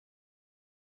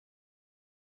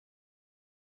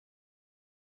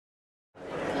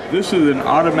This is an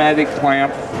automatic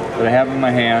clamp that I have in my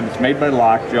hand. It's made by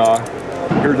Lockjaw.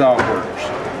 Here's how it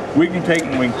works. We can take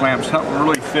and we can clamp something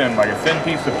really thin, like a thin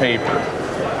piece of paper.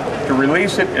 To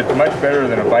release it, it's much better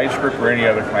than a vice grip or any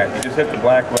other clamp. You just hit the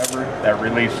black lever, that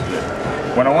releases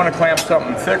it. When I want to clamp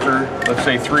something thicker, let's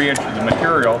say 3 inches of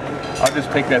material, I'll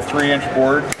just take that 3-inch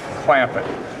board, clamp it.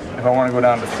 If I want to go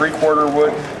down to 3/4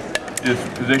 wood, just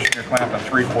position your clamp on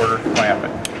 3/4, clamp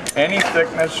it. Any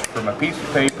thickness from a piece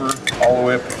of paper all the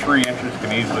way up to 3 inches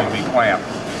can easily be clamped.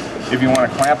 If you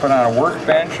want to clamp it on a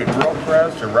workbench, a drill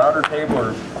press, a router table,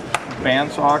 or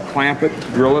bandsaw, clamp it,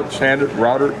 drill it, sand it,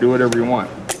 router it, do whatever you want.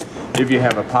 If you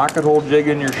have a pocket hole jig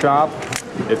in your shop,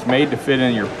 it's made to fit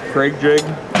in your Craig jig.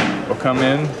 We'll come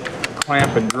in,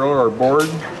 clamp and drill our board,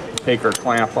 take our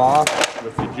clamp off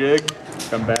with the jig,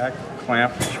 come back,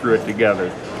 clamp, and screw it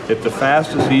together. It's the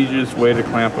fastest, easiest way to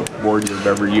clamp a board you've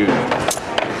ever used.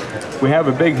 We have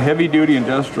a big heavy-duty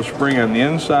industrial spring on the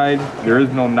inside. There is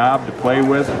no knob to play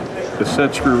with. The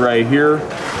set screw right here.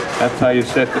 That's how you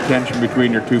set the tension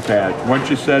between your 2 pads. Once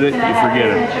you set it, you forget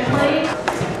it.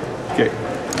 Okay.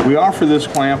 We offer this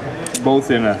clamp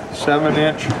both in a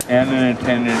 7-inch and in a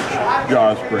 10-inch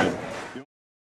jaw spread.